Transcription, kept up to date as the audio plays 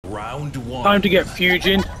Round one. Time to get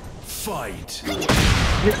fujin. Fight.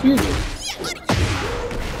 Get fujin.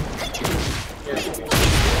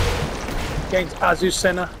 Against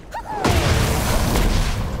Azucena.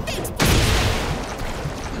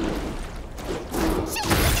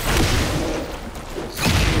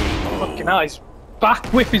 Fucking hell, his back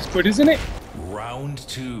whip is good, isn't it? Round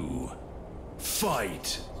two.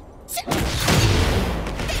 Fight.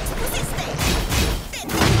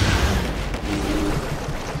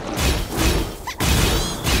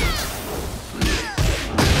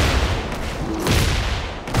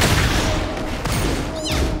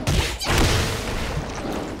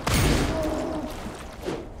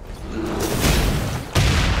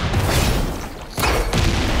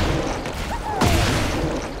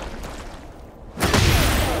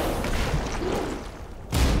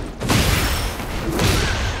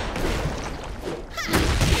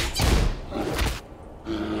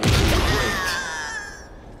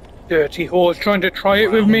 Dirty whore trying to try it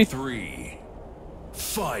with me. Three.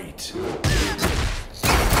 Fight.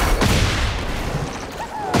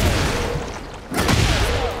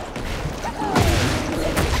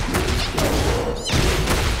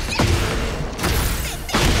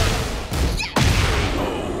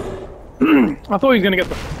 I thought he was gonna get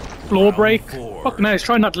the floor break. Fucking hell, he's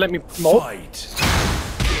trying not to let me promote. Fight.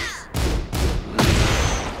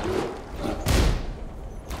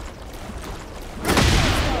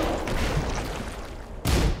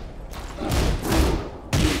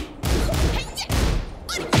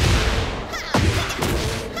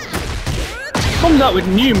 Comes out with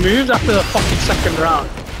new moves after the fucking second round.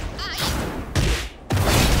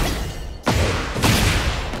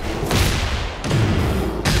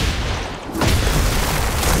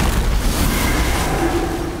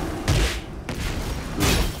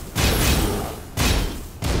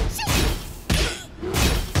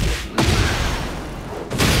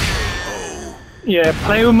 Yeah,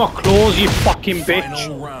 play with my claws, you fucking bitch.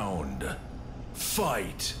 Final round.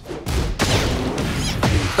 Fight.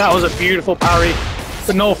 That was a beautiful parry,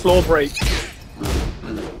 but no floor break.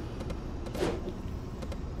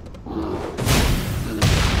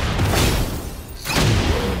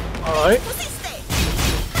 Alright.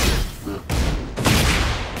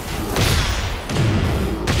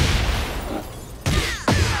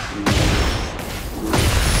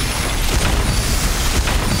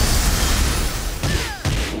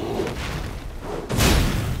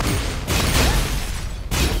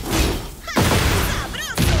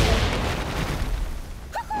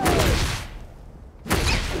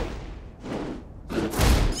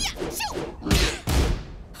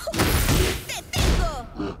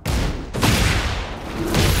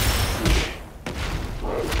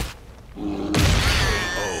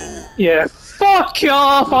 Yeah, fuck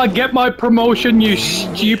off! I get my promotion, you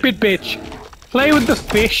stupid bitch. Play with the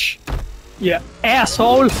fish, you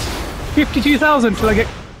asshole. 52,000 till I get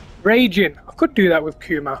raging. I could do that with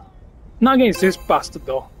Kuma. Not against this bastard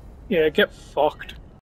though. Yeah, get fucked.